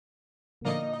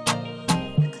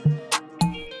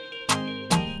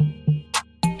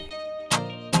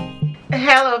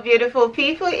Hello beautiful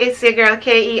people, it's your girl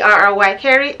Kerry,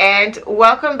 Kerry, and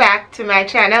welcome back to my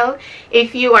channel.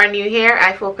 If you are new here,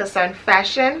 I focus on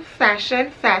fashion,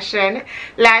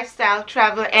 lifestyle,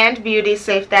 travel, and beauty.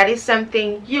 So if that is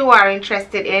something you are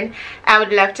interested in, I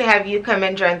would love to have you come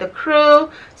and join the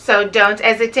crew. So don't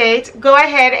hesitate, go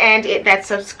ahead and hit that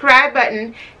subscribe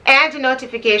button and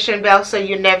notification bell so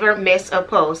you never miss a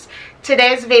post.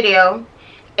 Today's video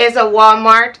is a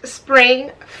Walmart spring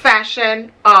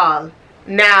fashion haul.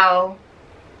 Now,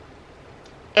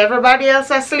 everybody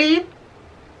else asleep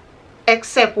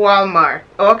except Walmart,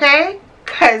 okay?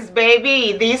 Because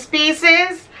baby, these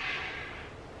pieces,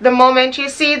 the moment you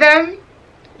see them,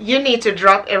 you need to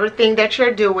drop everything that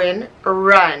you're doing,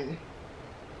 run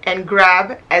and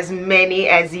grab as many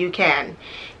as you can.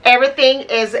 Everything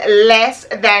is less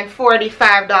than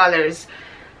 $45.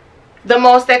 The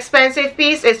most expensive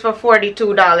piece is for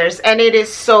 $42, and it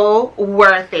is so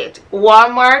worth it.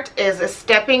 Walmart is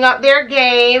stepping up their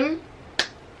game,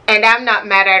 and I'm not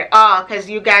mad at all because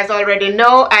you guys already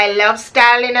know I love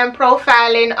styling and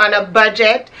profiling on a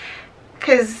budget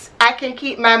because I can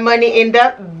keep my money in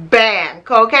the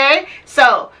bank, okay?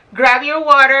 So grab your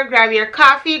water, grab your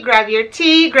coffee, grab your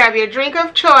tea, grab your drink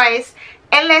of choice,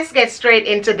 and let's get straight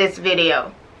into this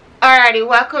video. Alrighty,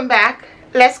 welcome back.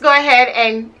 Let's go ahead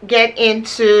and get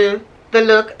into the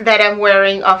look that I'm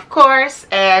wearing, of course,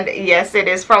 and yes, it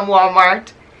is from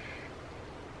Walmart.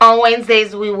 On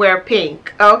Wednesdays we wear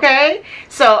pink, okay?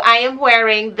 So I am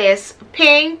wearing this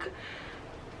pink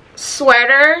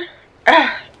sweater.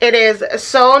 It is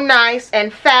so nice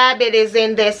and fab. It is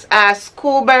in this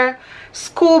scuba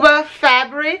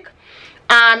fabric.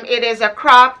 It is a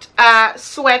cropped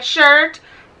sweatshirt.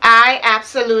 I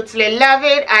absolutely love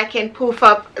it. I can poof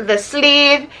up the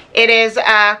sleeve. It is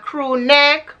a crew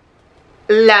neck.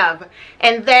 Love.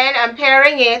 And then I'm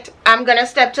pairing it. I'm gonna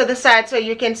step to the side so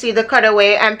you can see the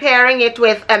cutaway. I'm pairing it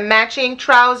with a matching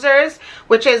trousers,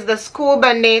 which is the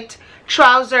scuba knit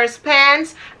trousers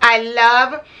pants. I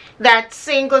love that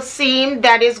single seam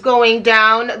that is going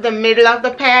down the middle of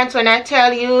the pants. When I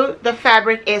tell you the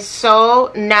fabric is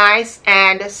so nice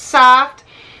and soft,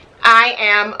 I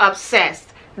am obsessed.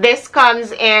 This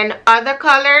comes in other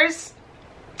colors,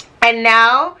 and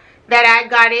now that I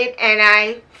got it and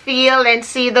I feel and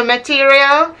see the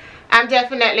material, I'm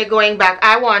definitely going back.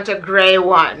 I want a gray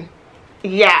one.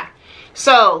 Yeah,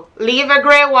 so leave a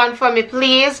gray one for me,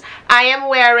 please. I am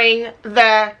wearing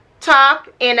the top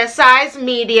in a size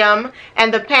medium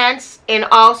and the pants in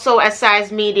also a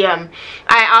size medium.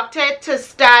 I opted to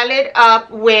style it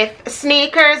up with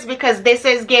sneakers because this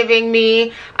is giving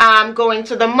me going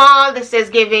to the mall, this is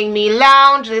giving me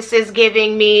lounge, this is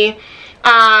giving me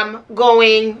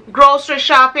going grocery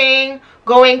shopping,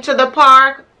 going to the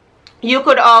park. You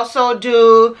could also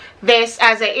do this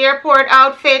as an airport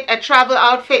outfit, a travel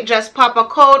outfit. Just pop a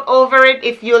coat over it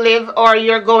if you live or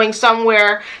you're going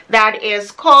somewhere that is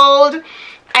cold.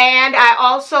 And I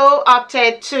also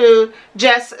opted to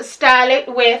just style it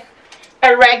with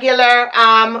a regular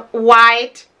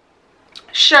white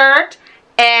shirt,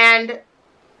 and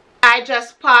I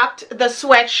just popped the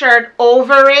sweatshirt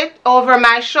over it, over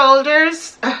my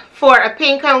shoulders for a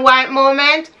pink and white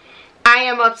moment. I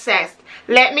am obsessed.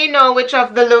 Let me know which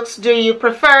of the looks do you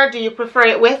prefer. Do you prefer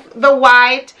it with the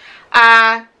white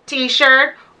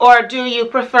t-shirt, or do you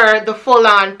prefer the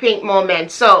full-on pink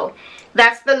moment? So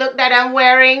that's the look that I'm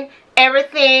wearing.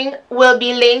 Everything will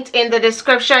be linked in the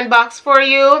description box for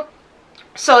you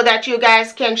so that you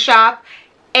guys can shop,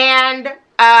 and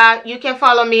you can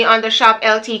follow me on the Shop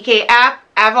LTK app.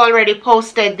 I've already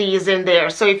posted these in there,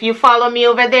 so if you follow me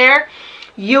over there,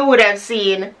 you would have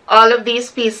seen all of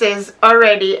these pieces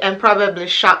already and probably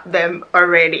shopped them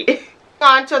already.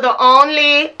 On to the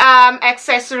only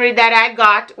accessory that I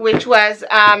got, which was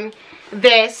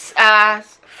this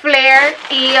flared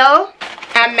eel.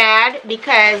 I'm mad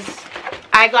because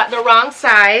I got the wrong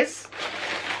size.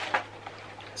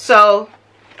 So,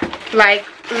 like,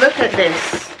 look at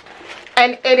this.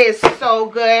 And it is so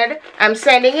good. I'm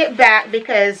sending it back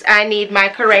because I need my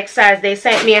correct size. They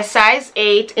sent me a size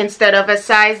 8 instead of a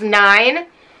size 9.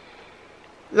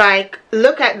 Like,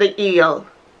 look at the eel.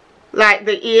 Like,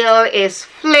 the eel is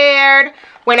flared.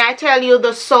 When I tell you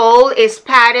the sole is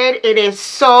padded, it is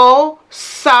so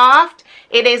soft.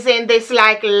 It is in this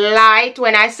like light,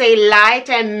 when I say light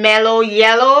and mellow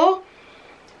yellow,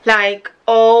 like,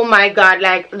 oh my god,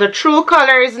 like the true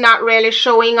color is not really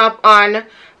showing up on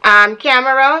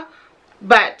camera,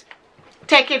 but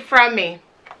take it from me,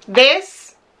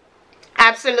 this,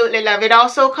 absolutely love it.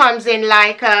 Also comes in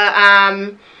like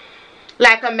a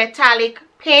metallic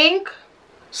pink.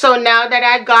 So now that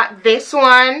I got this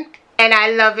one and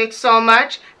I love it so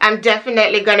much. I'm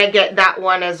definitely gonna get that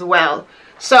one as well.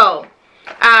 So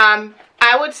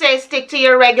I would say stick to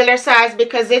your regular size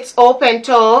because it's open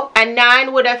toe. A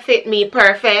 9 would have fit me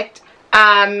perfect.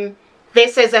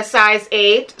 This is a size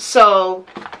 8, so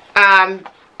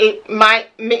it might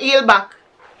heel back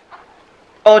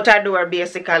out a door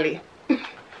basically.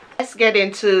 Let's get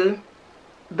into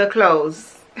the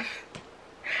clothes.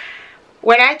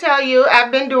 When I tell you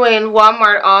I've been doing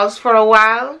Walmart hauls for a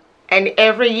while, and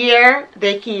every year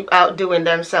they keep outdoing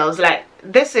themselves. Like,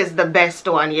 this is the best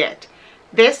one yet.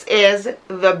 This is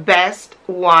the best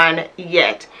one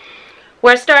yet.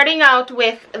 We're starting out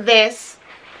with this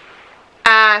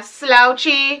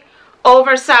slouchy,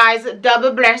 oversized,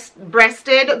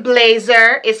 double-breasted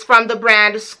blazer. It's from the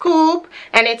brand Scoop,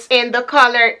 and it's in the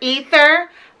color Ether.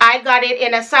 I got it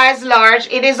in a size large.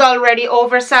 It is already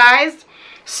oversized,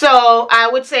 so I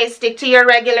would say stick to your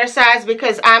regular size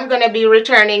because I'm going to be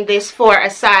returning this for a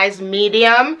size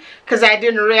medium because I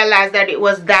didn't realize that it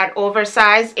was that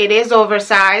oversized. It is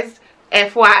oversized,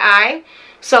 FYI.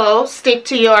 So stick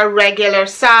to your regular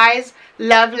size.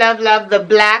 Love, love, love the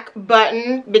black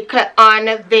button because on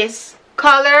this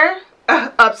color.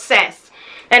 Obsessed.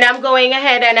 And I'm going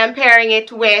ahead and I'm pairing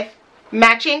it with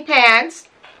matching pants.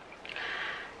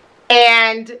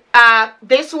 And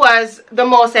this was the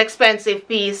most expensive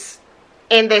piece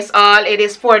in this haul. It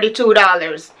is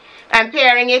 $42. I'm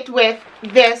pairing it with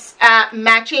this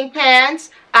matching pants.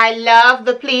 I love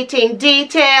the pleating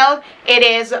detail. It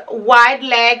is wide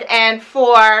leg, and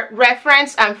for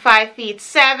reference, I'm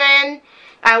 5'7".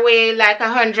 I weigh like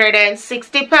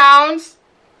 160 pounds.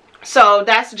 So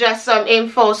that's just some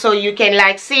info so you can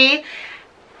like see.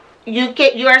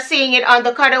 You are seeing it on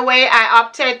the cutaway. I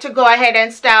opted to go ahead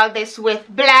and style this with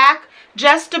black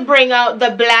just to bring out the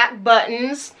black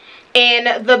buttons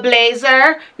in the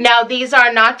blazer. Now these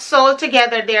are not sold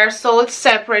together, they are sold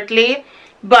separately,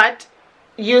 but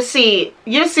you see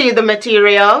the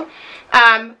material.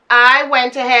 I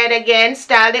went ahead again,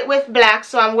 styled it with black,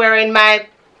 so I'm wearing my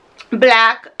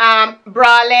black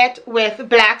bralette with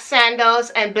black sandals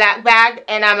and black bag,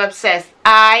 and I'm obsessed.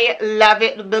 I love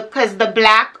it because the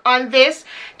black on this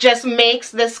just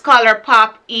makes this color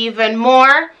pop even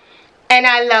more, and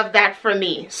I love that for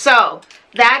me. So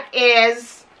that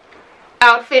is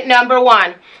outfit number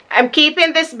 1. I'm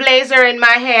keeping this blazer in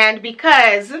my hand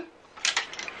because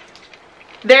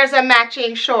there's a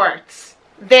matching shorts.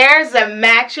 There's a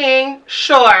matching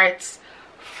shorts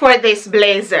for this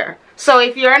blazer. So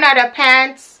if you're not a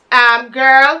pants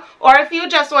girl, or if you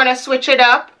just want to switch it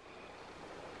up,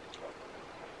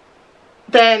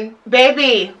 then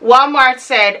baby, Walmart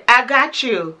said, I got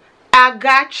you. I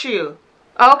got you.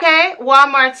 Okay?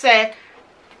 Walmart said,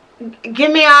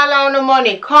 give me all on the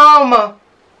money. Come.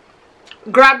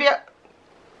 Grab your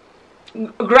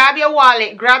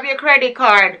wallet. Grab your credit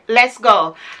card. Let's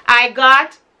go. I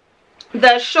got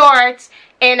the shorts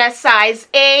in a size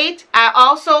 8. I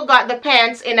also got the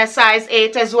pants in a size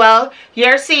 8 as well.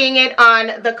 You're seeing it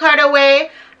on the cutaway.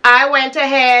 I went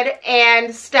ahead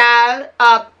and styled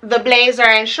up the blazer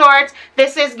and shorts.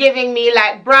 This is giving me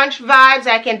like brunch vibes.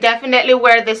 I can definitely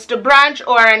wear this to brunch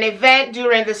or an event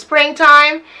during the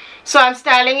springtime. So I'm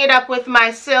styling it up with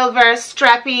my silver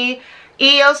strappy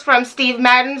heels from Steve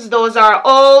Madden's. Those are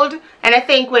old, and I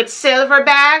think with silver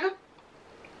bag.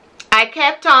 I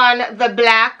kept on the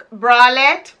black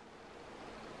bralette.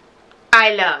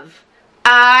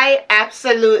 I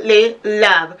absolutely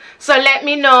love. So let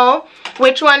me know,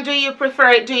 which one do you prefer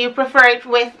it? Do you prefer it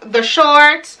with the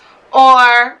shorts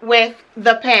or with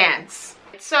the pants?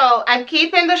 So I'm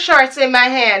keeping the shorts in my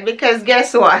hand because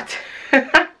guess what?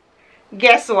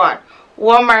 Guess what?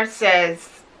 Walmart says,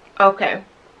 okay.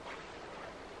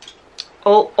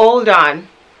 Oh, hold on.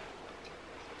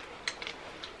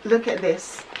 Look at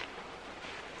this.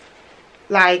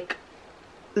 Like,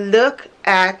 look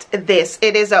at this.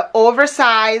 It is an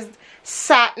oversized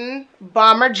satin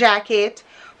bomber jacket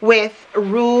with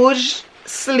rouge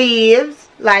sleeves.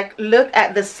 Like, look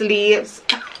at the sleeves.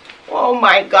 Oh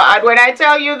my God, when I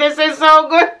tell you this is so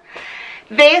good.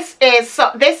 This is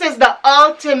the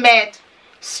ultimate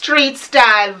street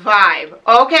style vibe,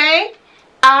 okay?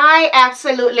 I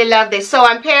absolutely love this. So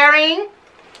I'm pairing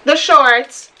the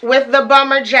shorts with the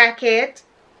bomber jacket,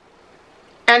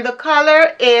 and the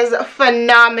color is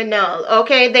phenomenal.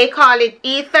 Okay, they call it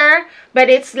Ether, but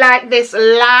it's like this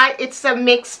light, it's a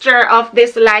mixture of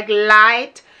this like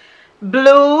light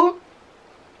blue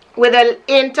with a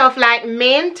hint of like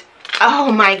mint.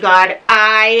 Oh my God,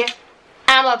 I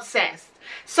am obsessed.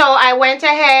 So I went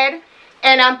ahead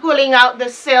and I'm pulling out the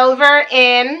silver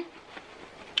in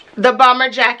the bomber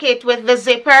jacket with the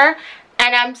zipper,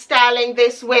 and I'm styling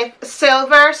this with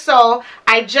silver. So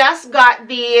I just got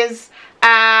these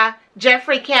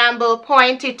Jeffrey Campbell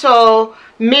pointy toe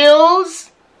mules,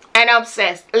 and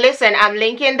obsessed. Listen, I'm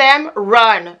linking them.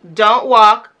 Run, don't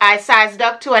walk. I sized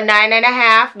up to a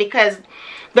 9.5 because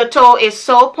the toe is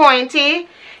so pointy,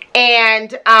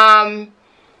 and I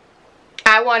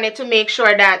wanted to make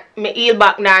sure that my heel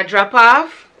back not drop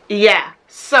off. Yeah,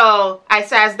 so I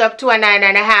sized up to a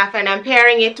 9.5, and I'm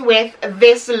pairing it with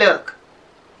this look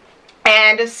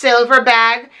and a silver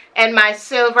bag and my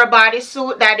silver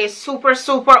bodysuit that is super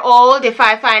old. If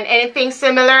I find anything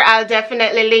similar, I'll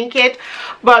definitely link it.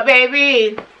 But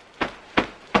baby,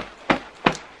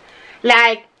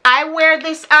 like, I wear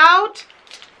this out.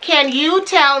 Can you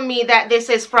tell me that this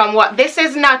is from what? This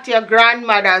is not your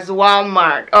grandmother's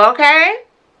Walmart, okay?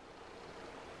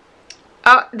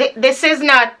 This is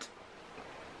not.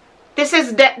 This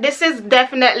is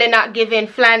definitely not giving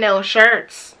flannel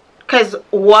shirts. Cause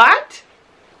what?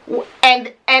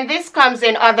 And this comes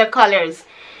in other colors.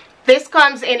 This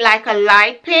comes in like a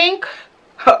light pink.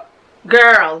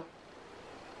 Girl,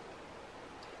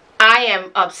 I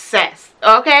am obsessed.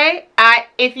 Okay,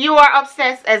 if you are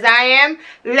obsessed as I am,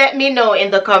 let me know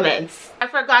in the comments. I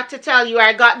forgot to tell you,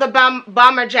 I got the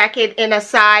bomber jacket in a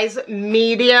size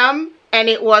medium, and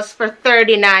it was for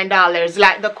 $39.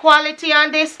 Like, the quality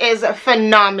on this is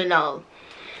phenomenal.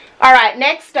 All right,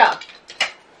 next up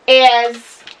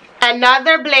is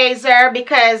another blazer,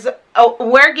 because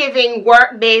we're giving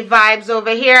workday vibes over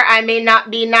here. I may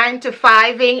not be 9 to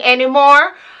 5ing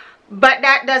anymore, but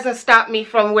that doesn't stop me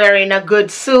from wearing a good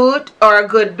suit or a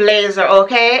good blazer,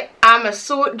 okay? I'm a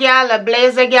suit gal, a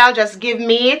blazer gal, just give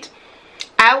me it.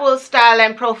 I will style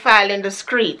and profile in the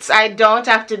streets. I don't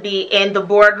have to be in the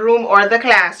boardroom or the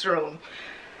classroom.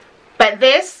 But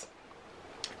this,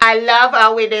 I love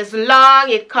how it is long.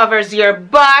 It covers your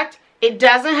butt. It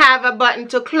doesn't have a button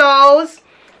to close,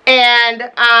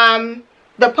 and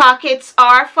the pockets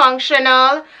are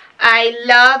functional. I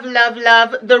love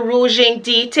the rouging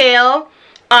detail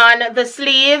on the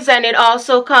sleeves, and it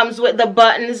also comes with the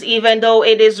buttons even though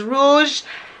it is rouged.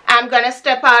 I'm gonna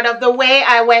step out of the way.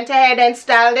 I went ahead and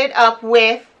styled it up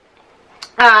with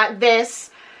this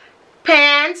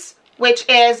pants, which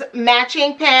is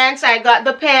matching pants. I got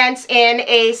the pants in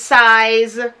a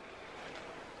size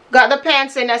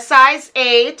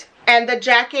 8 and the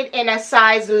jacket in a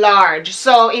size large.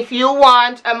 So if you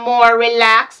want a more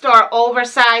relaxed or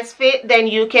oversized fit, then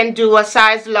you can do a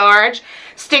size large.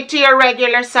 Stick to your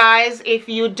regular size if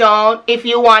you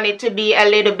want it to be a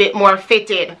little bit more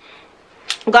fitted.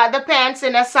 Got the pants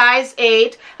in a size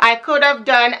 8. I could have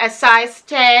done a size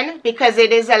 10 because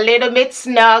it is a little bit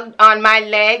snug on my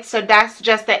legs, so that's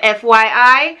just a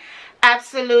FYI.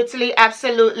 Absolutely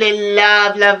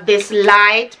love this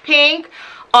light pink.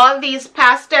 All these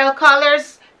pastel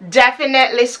colors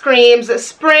definitely screams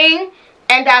spring,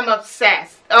 and I'm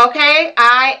obsessed. Okay,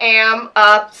 I am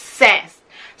obsessed.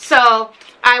 So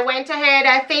I went ahead,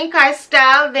 I think I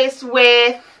styled this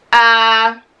with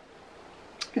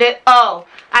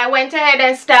I went ahead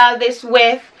and styled this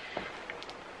with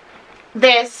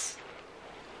this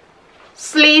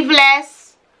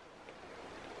sleeveless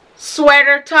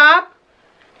sweater top,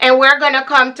 and we're gonna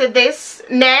come to this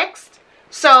next.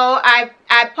 So I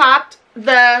popped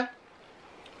the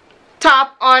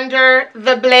top under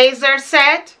the blazer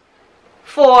set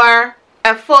for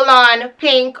a full-on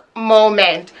pink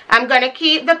moment. I'm gonna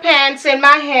keep the pants in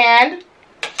my hand,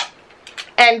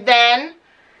 and then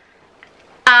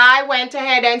I went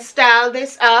ahead and styled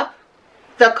this up,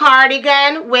 the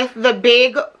cardigan with the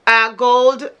big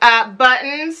gold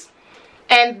buttons,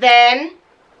 and then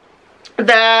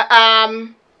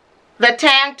the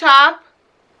tank top.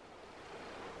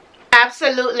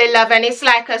 Absolutely love, and it's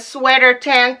like a sweater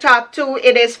tank top too.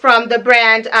 It is from the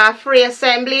brand Free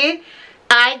Assembly.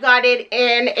 I got it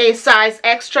in a size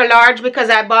extra large because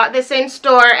I bought this in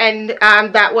store, and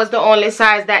that was the only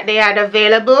size that they had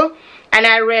available, and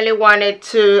I really wanted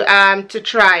to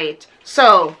try it.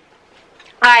 So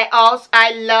I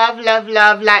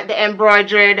love like the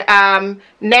embroidered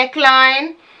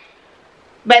neckline.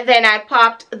 But then I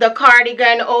popped the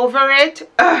cardigan over it.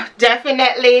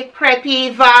 Definitely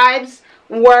preppy vibes,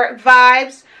 work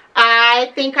vibes.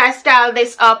 I think I styled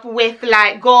this up with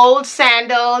like gold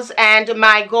sandals and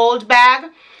my gold bag.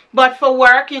 But for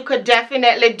work, you could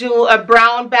definitely do a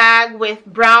brown bag with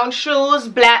brown shoes,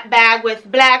 black bag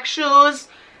with black shoes.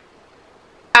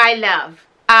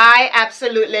 I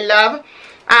absolutely love.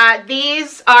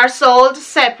 These are sold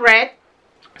separate.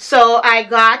 So I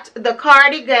got the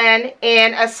cardigan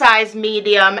in a size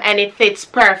medium and it fits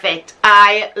perfect.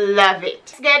 I love it.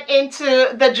 Let's get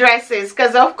into the dresses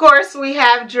because of course we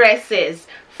have dresses.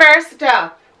 First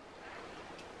up,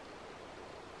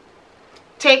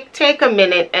 take a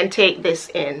minute and take this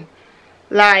in.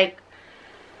 Like,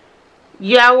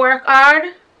 yeah, work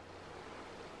hard,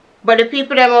 but the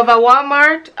people them over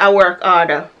Walmart, I work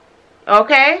harder.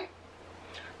 Okay?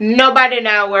 Nobody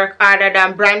now work harder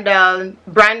than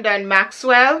Brandon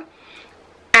Maxwell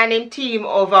and him team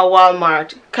over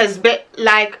Walmart. Cause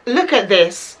like, look at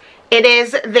this. It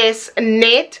is this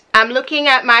knit. I'm looking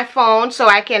at my phone so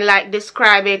I can like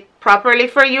describe it properly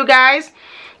for you guys.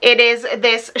 It is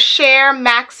this sheer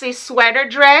maxi sweater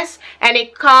dress and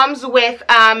it comes with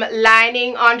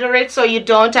lining under it so you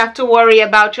don't have to worry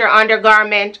about your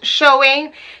undergarment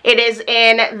showing. It is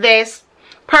in this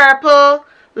purple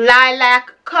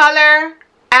lilac color.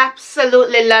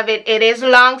 Absolutely love it. It is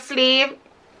long sleeve.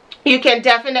 You can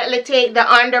definitely take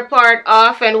the under part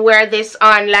off and wear this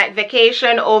on like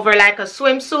vacation over like a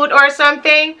swimsuit or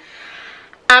something.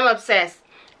 I'm obsessed.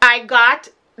 I got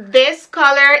this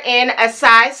color in a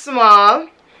size small.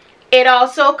 It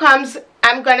also comes,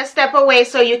 I'm gonna step away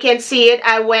so you can see it.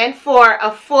 I went for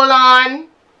a full-on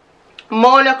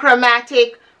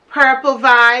monochromatic purple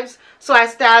vibes. So I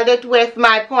styled it with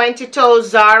my pointy toe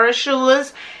Zara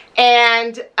shoes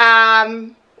and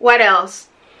what else?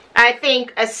 I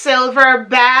think a silver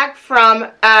bag from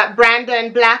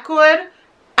Brandon Blackwood.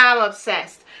 I'm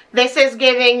obsessed. This is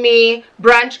giving me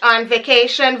brunch on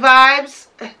vacation vibes.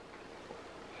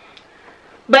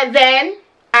 But then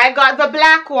I got the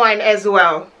black one as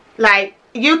well. Like,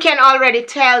 you can already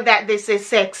tell that this is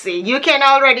sexy. You can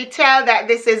already tell that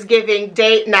this is giving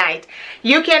date night.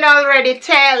 You can already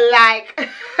tell, like,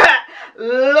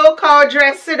 look how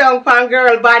dressed down on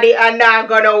girl body and not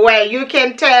gonna wear. You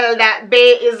can tell that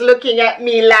bae is looking at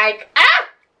me like, ah,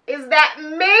 is that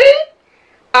me?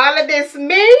 All of this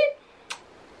me?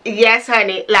 Yes,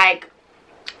 honey. Like,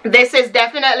 this is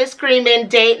definitely screaming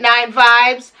date night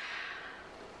vibes.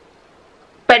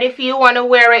 But if you want to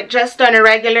wear it just on a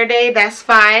regular day, that's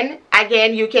fine.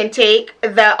 Again, you can take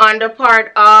the under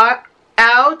part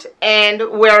out and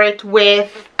wear it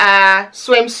with a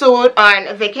swimsuit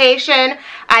on vacation.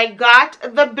 I got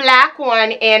the black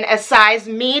one in a size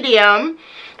medium,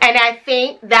 and I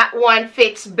think that one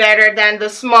fits better than the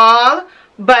small.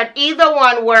 But either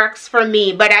one works for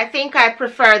me. But I think I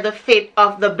prefer the fit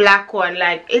of the black one.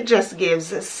 Like, it just gives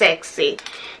sexy.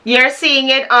 You're seeing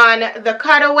it on the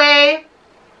cutaway.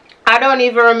 I don't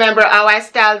even remember how I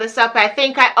styled this up. I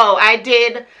think I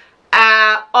did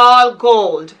all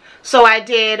gold. So I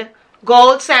did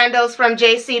gold sandals from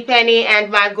JCPenney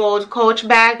and my gold Coach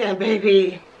bag. And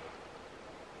baby,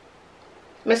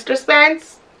 Mr.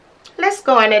 Spence, let's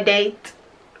go on a date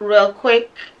real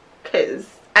quick because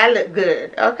I look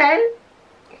good, okay?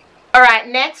 Alright,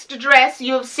 next dress.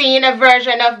 You've seen a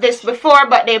version of this before,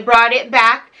 but they brought it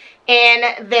back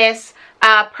in this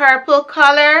purple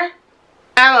color.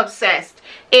 I'm obsessed.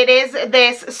 It is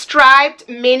this striped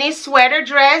mini sweater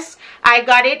dress. I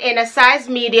got it in a size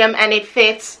medium and it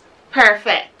fits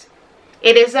perfect.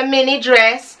 It is a mini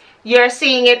dress. You're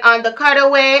seeing it on the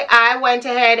cutaway. I went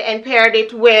ahead and paired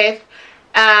it with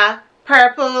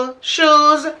purple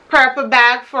shoes, purple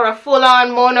bag for a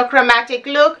full-on monochromatic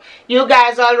look. You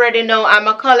guys already know I'm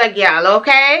a color gal,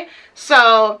 okay?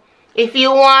 So if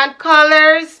you want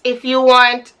colors, if you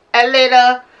want a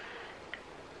little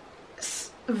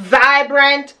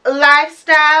vibrant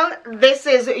lifestyle, this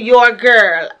is your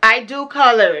girl. I do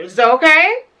colors,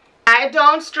 okay? I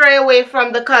don't stray away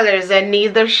from the colors, and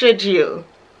neither should you.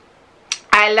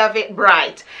 I love it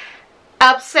bright.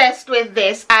 Obsessed with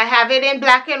this. I have it in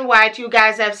black and white. You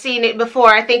guys have seen it before.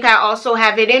 I think I also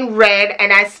have it in red,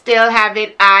 and I still have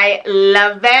it. I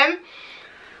love them.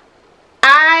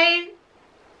 I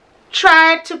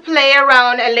tried to play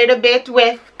around a little bit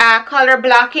with color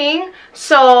blocking.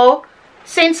 So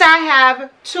since I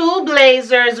have two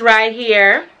blazers right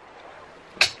here,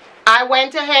 I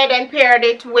went ahead and paired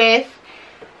it with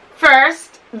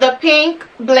first the pink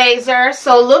blazer.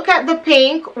 So look at the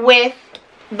pink with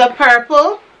the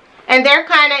purple, and they're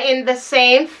kind of in the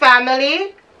same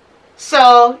family,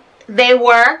 so they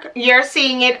work. You're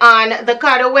seeing it on the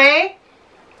cutaway.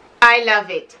 I love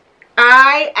it.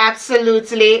 I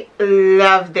absolutely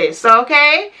love this,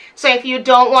 okay? So if you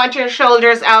don't want your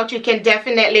shoulders out, you can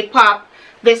definitely pop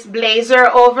this blazer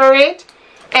over it.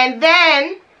 And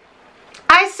then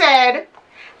I said,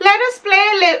 let us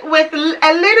play with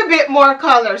a little bit more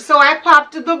color. So I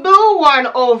popped the blue one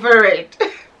over it.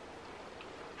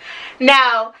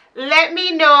 Now, let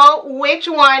me know which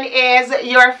one is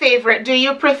your favorite. Do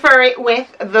you prefer it with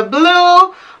the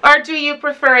blue or do you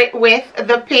prefer it with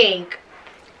the pink?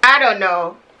 I don't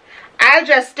know. I'll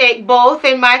just take both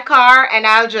in my car and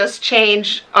I'll just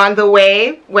change on the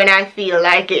way when I feel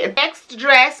like it. Next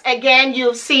dress, again,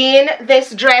 you've seen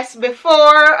this dress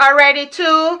before already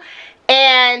too,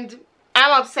 and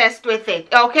I'm obsessed with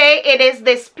it, okay? It is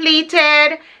this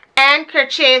pleated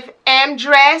handkerchief M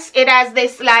dress. It has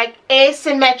this like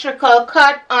asymmetrical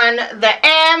cut on the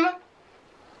M.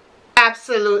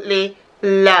 Absolutely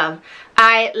love.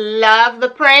 I love the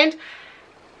print.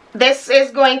 This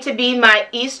is going to be my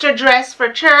Easter dress for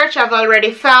church. I've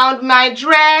already found my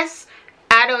dress.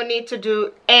 I don't need to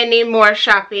do any more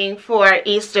shopping for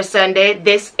Easter Sunday.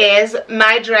 This is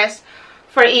my dress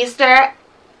for Easter.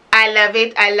 I love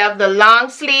it. I love the long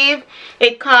sleeve.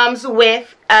 It comes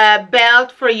with a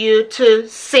belt for you to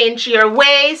cinch your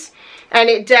waist. And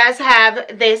it does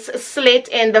have this slit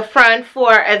in the front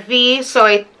for a V.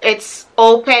 So it's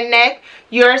open neck.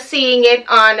 You're seeing it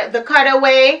on the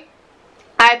cutaway.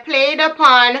 I played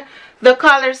upon the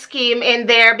color scheme in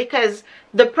there because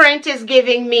the print is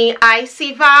giving me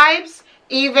icy vibes,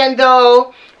 even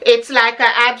though it's like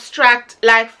an abstract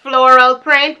like floral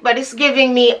print, but it's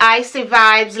giving me icy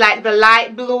vibes like the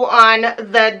light blue on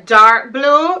the dark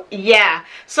blue. Yeah,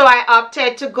 so I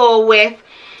opted to go with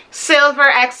silver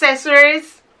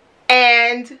accessories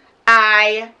and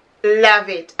I love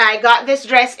it. I got this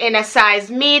dress in a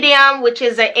size medium, which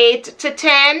is a 8 to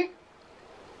 10.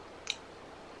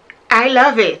 I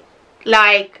love it.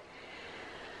 Like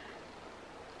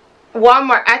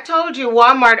Walmart, I told you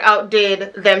Walmart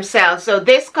outdid themselves. So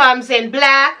this comes in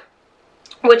black,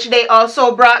 which they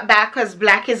also brought back because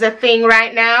black is a thing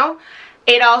right now.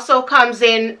 It also comes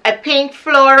in a pink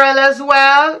floral as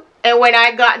well. And when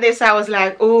I got this, I was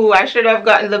like, ooh, I should have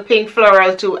gotten the pink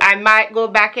floral too. I might go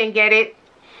back and get it.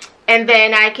 And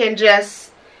then I can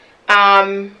just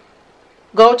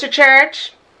go to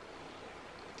church,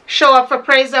 show up for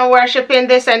praise and worship in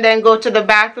this, and then go to the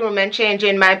bathroom and change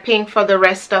in my pink for the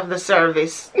rest of the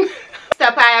service. Next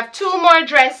up, I have two more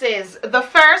dresses. The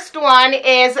first one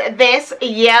is this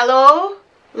yellow,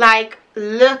 like,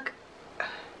 look.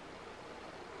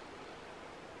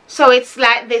 So it's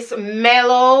like this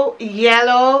mellow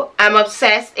yellow. I'm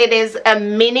obsessed. It is a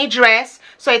mini dress.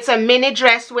 So it's a mini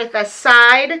dress with a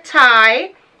side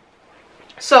tie.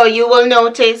 So you will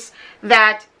notice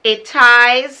that it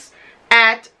ties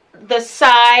at the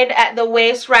side at the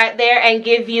waist right there and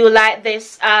give you like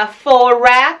this faux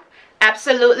wrap.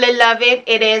 Absolutely love it.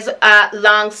 It is a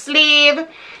long sleeve.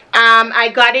 I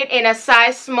got it in a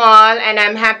size small and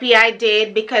I'm happy I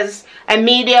did because a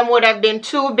medium would have been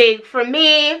too big for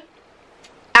me.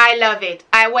 I love it.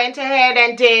 I went ahead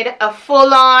and did a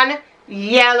full-on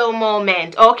yellow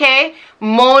moment, okay?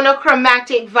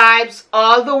 Monochromatic vibes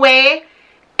all the way,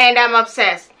 and I'm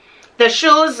obsessed. The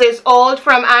shoes is old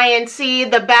from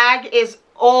INC. The bag is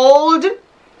old.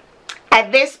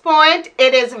 At this point,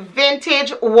 it is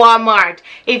vintage Walmart.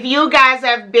 If you guys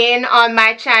have been on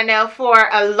my channel for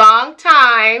a long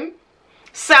time,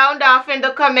 sound off in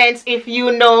the comments if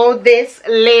you know this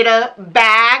little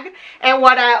bag. And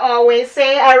what I always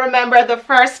say, I remember the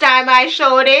first time I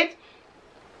showed it,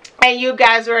 and you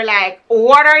guys were like,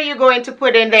 what are you going to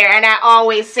put in there? And I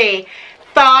always say,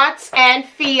 thoughts and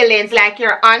feelings, like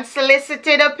your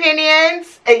unsolicited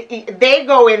opinions, they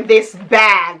go in this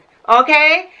bag,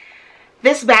 okay?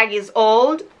 This bag is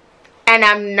old and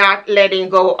I'm not letting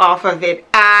go off of it.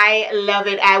 I love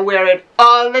it. I wear it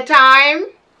all the time.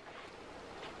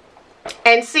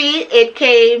 And see, it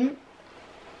came,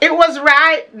 it was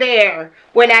right there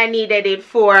when I needed it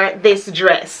for this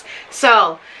dress.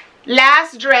 So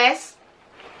last dress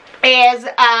is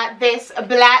this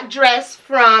black dress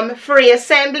from Free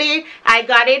Assembly. I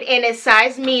got it in a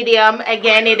size medium.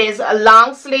 Again, it is a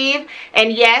long sleeve,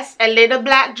 and yes, a little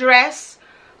black dress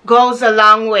goes a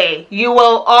long way. You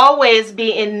will always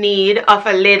be in need of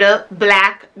a little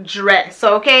black dress,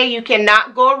 okay? You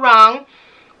cannot go wrong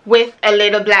with a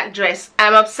little black dress.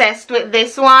 I'm obsessed with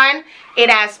this one. It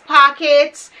has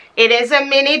pockets. It is a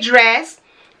mini dress.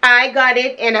 I got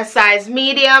it in a size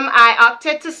medium. I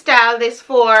opted to style this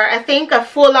for, I think, a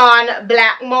full-on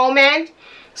black moment.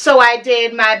 So I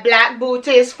did my black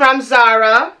booties from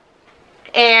Zara.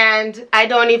 And I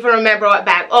don't even remember what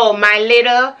bag. Oh, my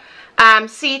little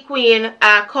sequin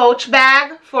Coach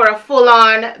bag for a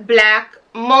full-on black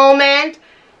moment.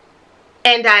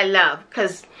 And I love,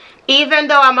 because even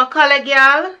though I'm a color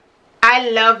girl, I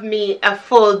love me a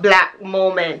full black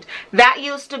moment. That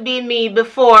used to be me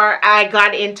before I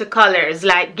got into colors.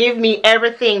 Like, give me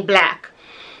everything black.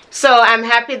 So I'm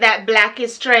happy that black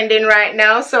is trending right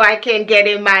now, so I can get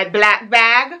in my black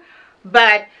bag.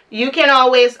 But you can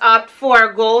always opt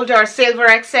for gold or silver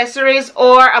accessories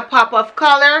or a pop of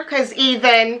color, because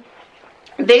even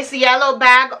this yellow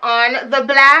bag on the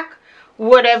black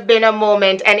would have been a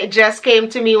moment. And it just came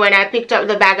to me when I picked up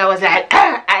the bag. I was like,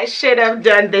 I should have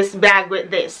done this bag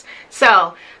with this.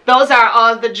 So those are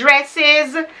all the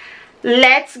dresses.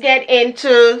 Let's get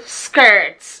into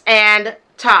skirts and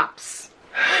tops.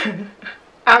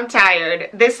 I'm tired.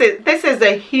 This is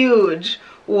a huge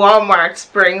Walmart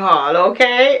spring haul,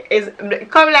 okay?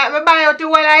 Come let me buy out the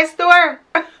Wall store.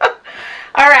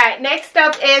 Alright, next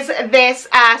up is this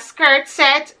skirt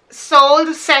set,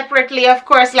 sold separately, of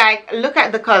course. Like, look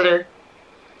at the color.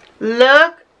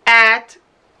 Look at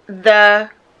the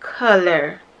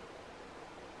color.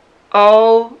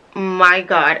 Oh my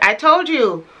god. I told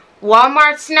you,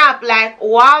 Walmart snap. Like,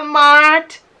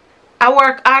 Walmart, I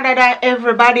work harder than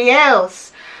everybody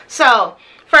else. So,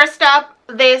 first up,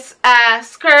 this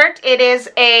skirt. It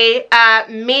is a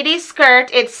midi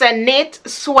skirt. It's a knit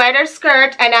sweater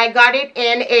skirt, and I got it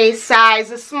in a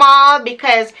size small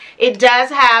because it does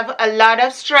have a lot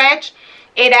of stretch.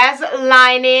 It has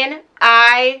lining.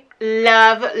 I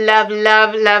love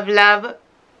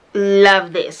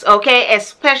this, okay,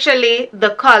 especially the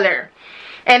color.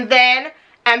 And then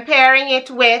I'm pairing it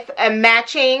with a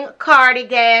matching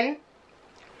cardigan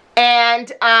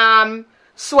and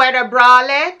sweater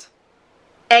bralette.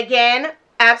 Again,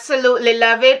 absolutely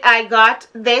love it. I got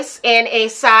this in a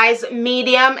size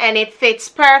medium and it fits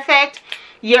perfect.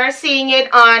 You're seeing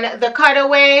it on the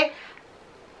cutaway.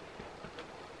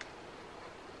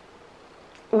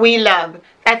 We love.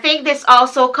 I think this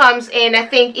also comes in, I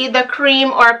think, either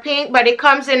cream or pink, but it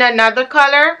comes in another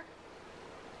color.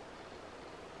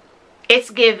 It's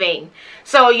giving.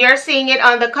 So you're seeing it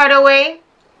on the cutaway.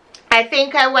 I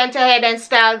think I went ahead and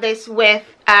styled this with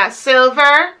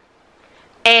silver,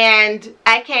 and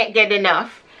I can't get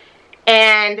enough.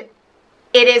 And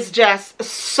it is just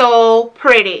so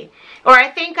pretty. Or I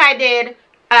think I did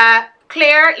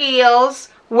clear eels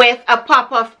with a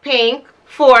pop of pink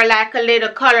for like a little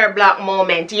color block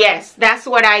moment. Yes, that's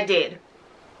what I did.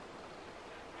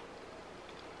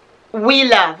 We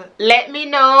love. Let me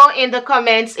know in the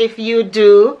comments if you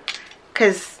do,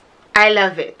 because I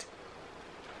love it.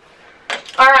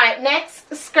 Alright,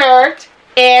 next skirt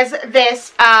is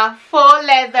this faux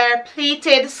leather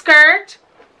pleated skirt.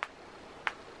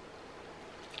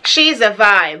 She's a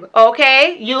vibe,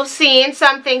 okay? You've seen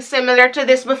something similar to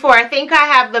this before. I think I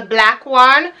have the black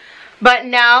one, but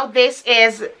now this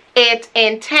is it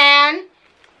in tan.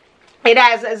 It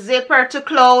has a zipper to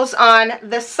close on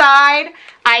the side.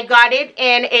 I got it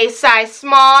in a size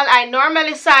small. I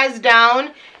normally size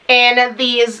down in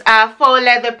these faux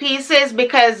leather pieces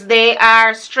because they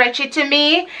are stretchy to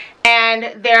me,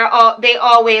 and they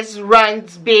always run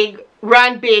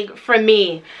big for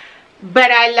me.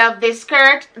 But I love this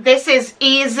skirt. This is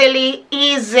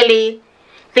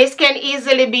this can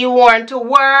easily be worn to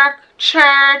work,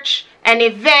 church, an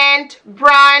event,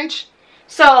 brunch.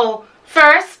 So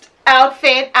first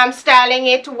outfit, I'm styling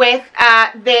it with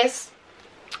this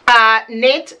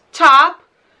knit top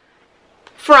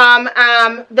from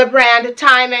the brand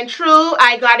Time and True.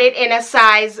 I got it in a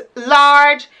size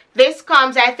large. This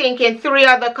comes, I think, in 3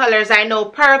 other colors. I know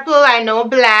purple, I know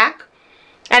black,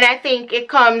 and I think it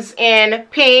comes in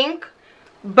pink,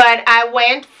 but I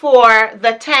went for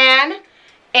the tan,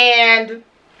 and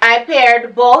I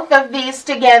paired both of these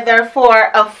together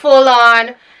for a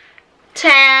full-on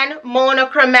tan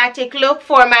monochromatic look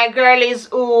for my girlies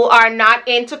who are not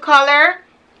into color,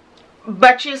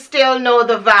 but you still know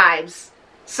the vibes.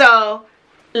 So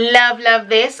love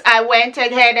this. I went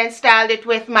ahead and styled it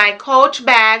with my Coach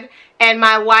bag and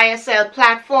my YSL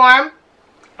platform,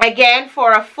 again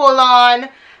for a full-on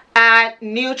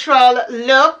neutral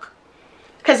look,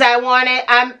 because I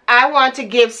want to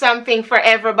give something for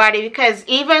everybody, because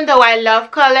even though I love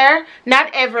color,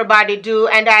 not everybody do,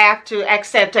 and I have to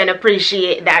accept and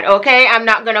appreciate that, okay? I'm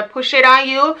not gonna push it on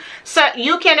you. So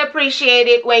you can appreciate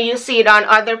it when you see it on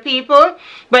other people,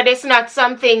 but it's not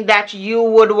something that you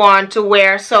would want to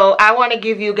wear. So I want to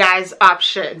give you guys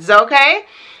options, okay?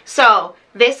 So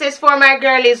this is for my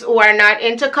girlies who are not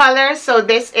into color. So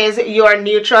this is your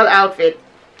neutral outfit.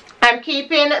 I'm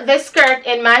keeping the skirt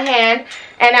in my hand,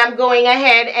 and I'm going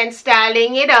ahead and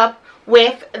styling it up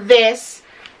with this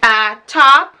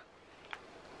top.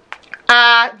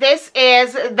 This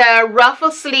is the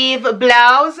ruffle sleeve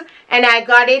blouse, and I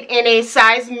got it in a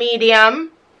size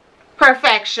medium.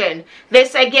 perfection.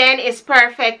 This again is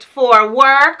perfect for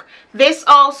work. This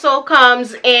also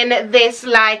comes in this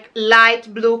like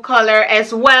light blue color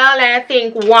as well, and I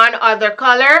think one other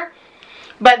color.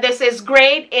 But this is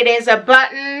great. It is a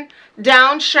button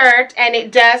down shirt, and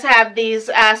it does have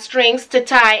these strings to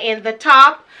tie in the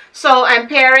top. So I'm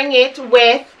pairing it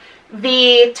with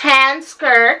the tan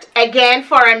skirt again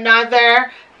for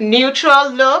another neutral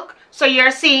look. So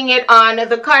you're seeing it on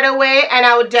the cutaway, and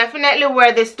I would definitely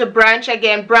wear this to brunch.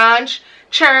 Again, brunch,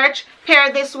 church.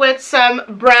 Pair this with some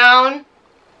brown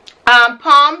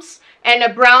pumps and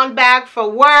a brown bag for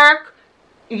work.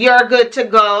 You're good to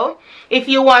go. If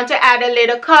you want to add a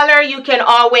little color, you can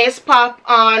always pop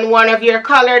on one of your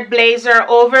colored blazer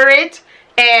over it.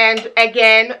 And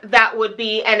again, that would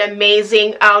be an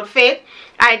amazing outfit.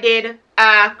 I did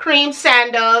cream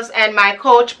sandals and my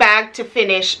Coach bag to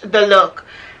finish the look.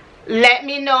 Let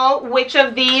me know which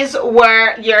of these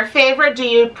were your favorite. Do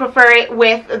you prefer it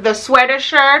with the sweater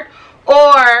shirt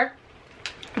or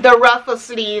the ruffle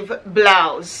sleeve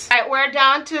blouse? All right, we're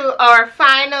down to our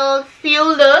final few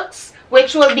looks,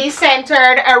 which will be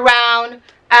centered around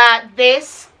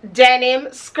this denim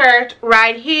skirt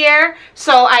right here.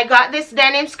 So I got this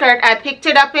denim skirt. I picked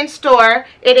it up in store.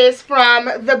 It is from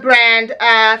the brand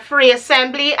Free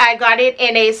Assembly. I got it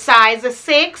in a size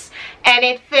 6, and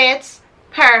it fits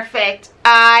perfect.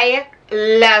 I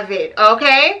love it.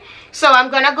 Okay, so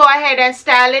I'm gonna go ahead and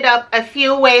style it up a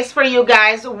few ways for you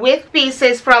guys with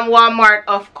pieces from Walmart,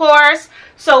 of course.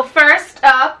 So first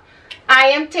up, I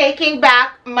am taking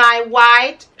back my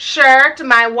white shirt,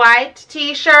 my white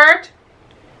t-shirt,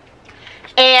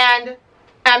 and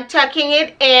I'm tucking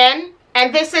it in.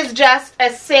 And this is just a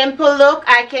simple look.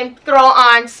 I can throw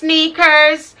on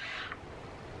sneakers,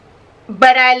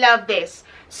 but I love this.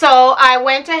 So I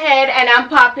went ahead and I'm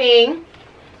popping.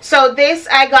 So this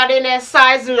I got in a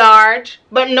size large,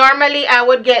 but normally I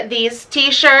would get these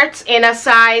t-shirts in a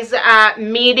size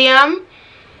medium.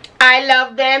 I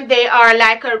love them. They are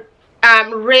like a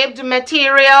ribbed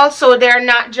material, so they're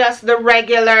not just the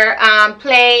regular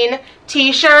plain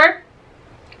t-shirt.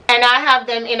 And I have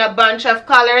them in a bunch of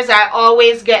colors. I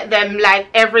always get them like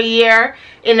every year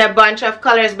in a bunch of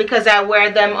colors because I wear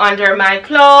them under my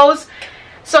clothes.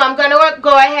 So I'm going to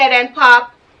go ahead and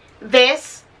pop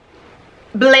this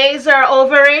blazer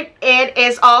over it. It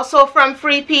is also from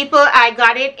Free People. I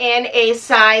got it in a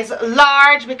size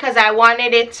large because I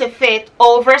wanted it to fit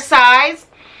oversized.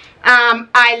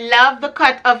 I love the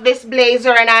cut of this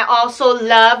blazer, and I also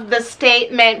love the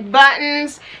statement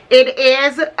buttons. It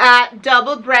is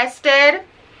double-breasted.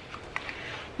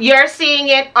 You're seeing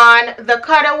it on the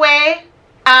cutaway.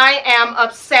 I am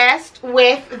obsessed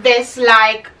with this.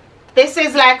 This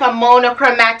is like a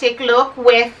monochromatic look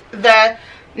with the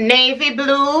navy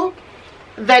blue,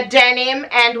 the denim,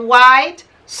 and white.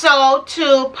 So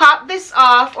to pop this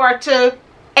off or to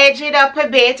edge it up a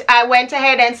bit, I went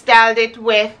ahead and styled it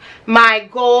with my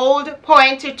gold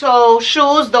pointed toe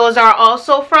shoes. Those are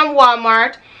also from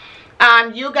Walmart.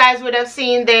 You guys would have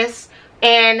seen this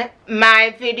in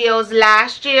my videos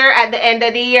last year at the end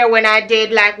of the year when I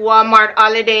did like Walmart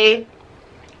holiday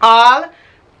haul.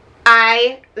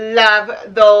 I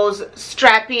love those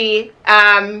strappy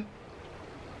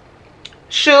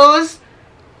shoes.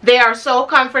 They are so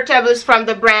comfortable. It's from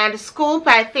the brand Scoop.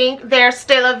 I think they're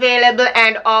still available,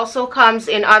 and also comes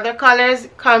in other colors.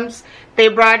 They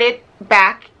brought it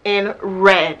back in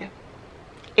red.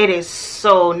 It is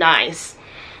so nice.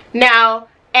 Now,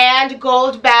 and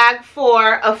gold bag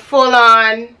for a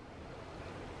full-on.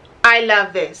 I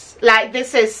love this. Like,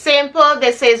 this is simple.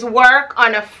 This is work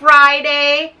on a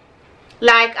Friday.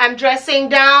 Like, I'm dressing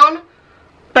down,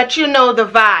 but you know the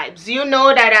vibes. You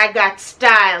know that I got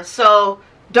style. So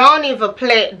don't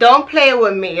play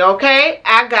with me, okay?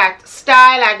 I got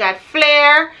style, I got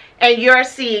flair, and you're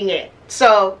seeing it.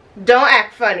 So don't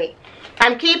act funny.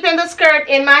 I'm keeping the skirt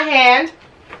in my hand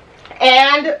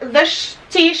and the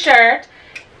t-shirt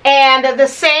and the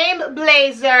same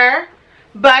blazer,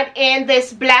 but in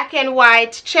this black and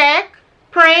white check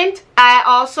print. I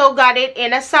also got it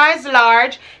in a size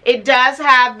large. It does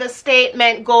have the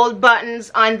statement gold buttons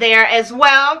on there as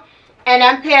well. And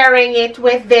I'm pairing it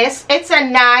with this. It's a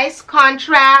nice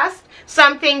contrast,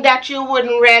 something that you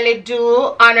wouldn't really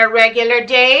do on a regular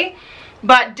day,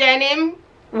 but denim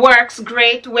works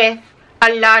great with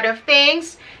a lot of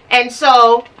things. And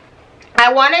so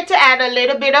I wanted to add a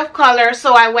little bit of color,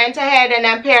 so I went ahead and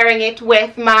I'm pairing it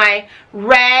with my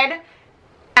red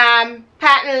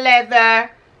patent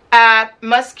leather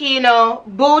Moschino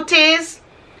booties,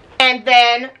 and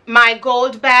then my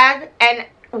gold bag. And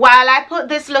while I put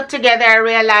this look together, I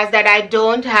realized that I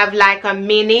don't have like a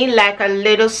mini, like a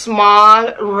little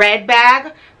small red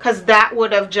bag, because that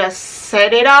would have just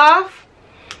set it off.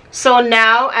 So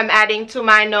now I'm adding to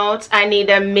my notes, I need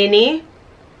a mini,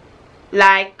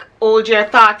 like hold your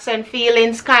thoughts and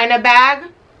feelings kind of bag.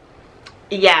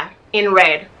 Yeah, in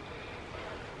red.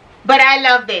 But I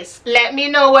love this. Let me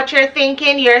know what you're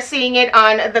thinking. You're seeing it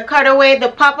on the cutaway. The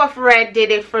pop of red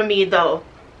did it for me though.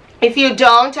 If you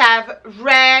don't have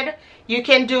red, you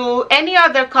can do any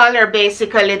other color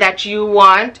basically that you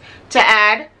want to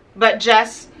add, but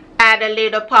just add a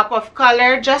little pop of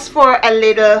color just for a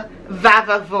little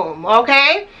va-va-voom,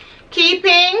 okay?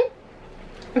 Keeping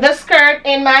the skirt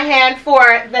in my hand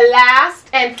for the last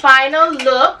and final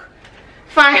look.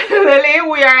 Finally,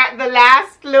 we are at the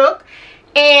last look,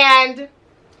 and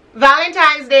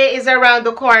Valentine's Day is around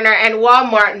the corner and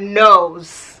Walmart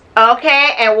knows,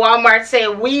 okay? And Walmart say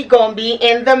we gonna be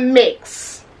in the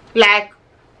mix. Like,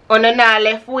 on a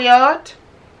left we out,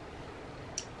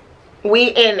 we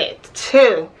in it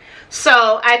too.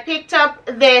 So I picked up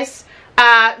this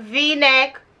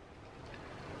V-neck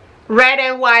red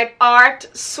and white art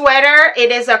sweater.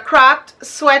 It is a cropped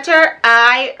sweater.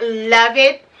 I love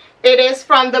it. It is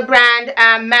from the brand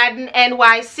Madden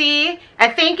NYC. I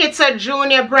think it's a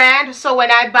junior brand, so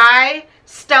when I buy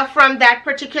stuff from that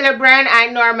particular brand, I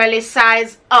normally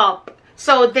size up.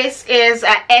 So this is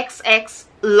a XX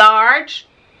large,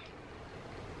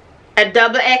 a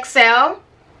double XL,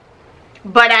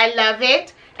 but I love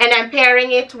it. And I'm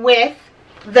pairing it with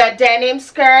the denim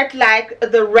skirt, like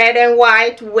the red and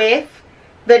white with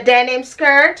the denim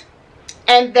skirt.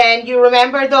 And then you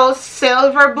remember those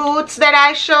silver boots that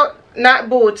I showed, not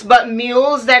boots, but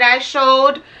mules that I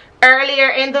showed earlier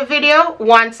in the video?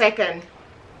 1 second.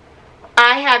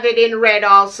 I have it in red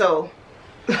also.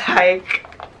 Like,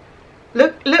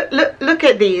 look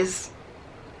at these.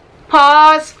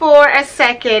 Pause for a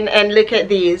second and look at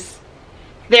these.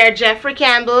 They're Jeffrey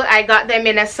Campbell. I got them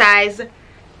in a size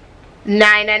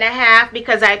 9.5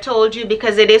 because I told you,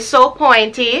 because it is so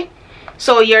pointy,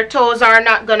 so your toes are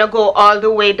not gonna go all the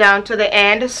way down to the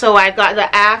end. So I got the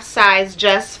half size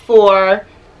just for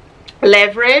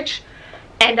leverage,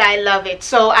 and I love it.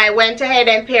 So I went ahead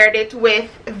and paired it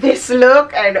with this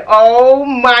look, and oh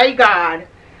my god,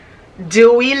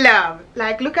 do we love.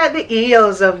 Like, look at the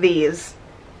heels of these.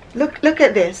 Look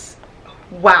at this.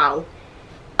 Wow.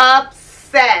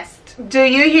 Obsessed. Do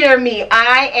you hear me?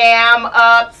 I am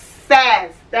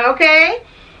obsessed. Okay,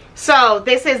 so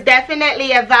this is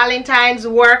definitely a Valentine's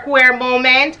workwear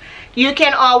moment. You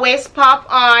can always pop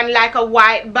on like a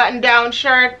white button-down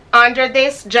shirt under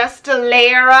this just to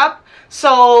layer up,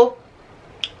 so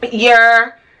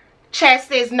your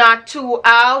chest is not too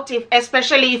out,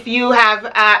 especially if you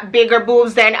have bigger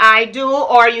boobs than I do.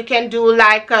 Or you can do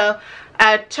like a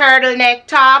turtleneck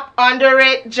top under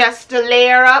it just to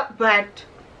layer up. But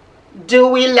do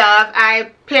we love.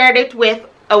 I paired it with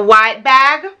a white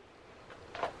bag.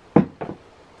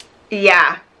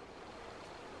 Yeah,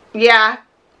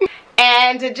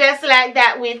 and just like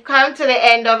that, we've come to the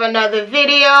end of another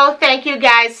video. Thank you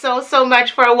guys so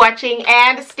much for watching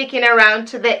and sticking around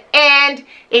to the end.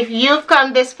 If you've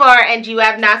come this far and you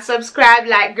have not subscribed,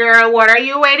 like, girl, what are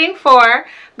you waiting for?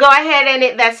 Go ahead and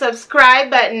hit that subscribe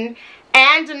button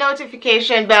and the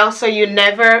notification bell so you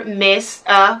never miss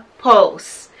a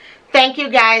post. Thank you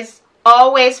guys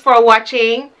always for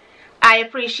watching. I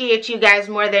appreciate you guys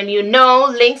more than you know.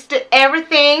 Links to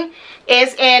everything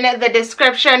is in the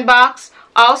description box.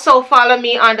 Also follow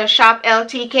me on the Shop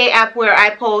LTK app, where I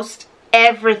post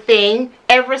everything,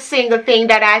 every single thing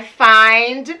that I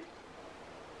find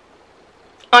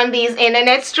on these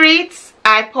internet streets.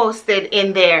 I posted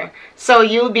in there, so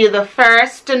you'll be the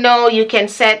first to know. You can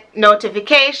set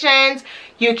notifications,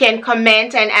 you can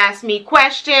comment and ask me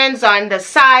questions on the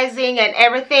sizing and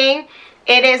everything.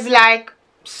 It is like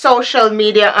social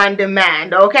media on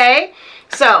demand, okay?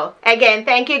 So again,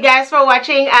 thank you guys for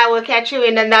watching. I will catch you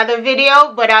in another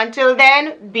video, but until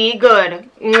then, be good.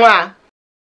 Mwah.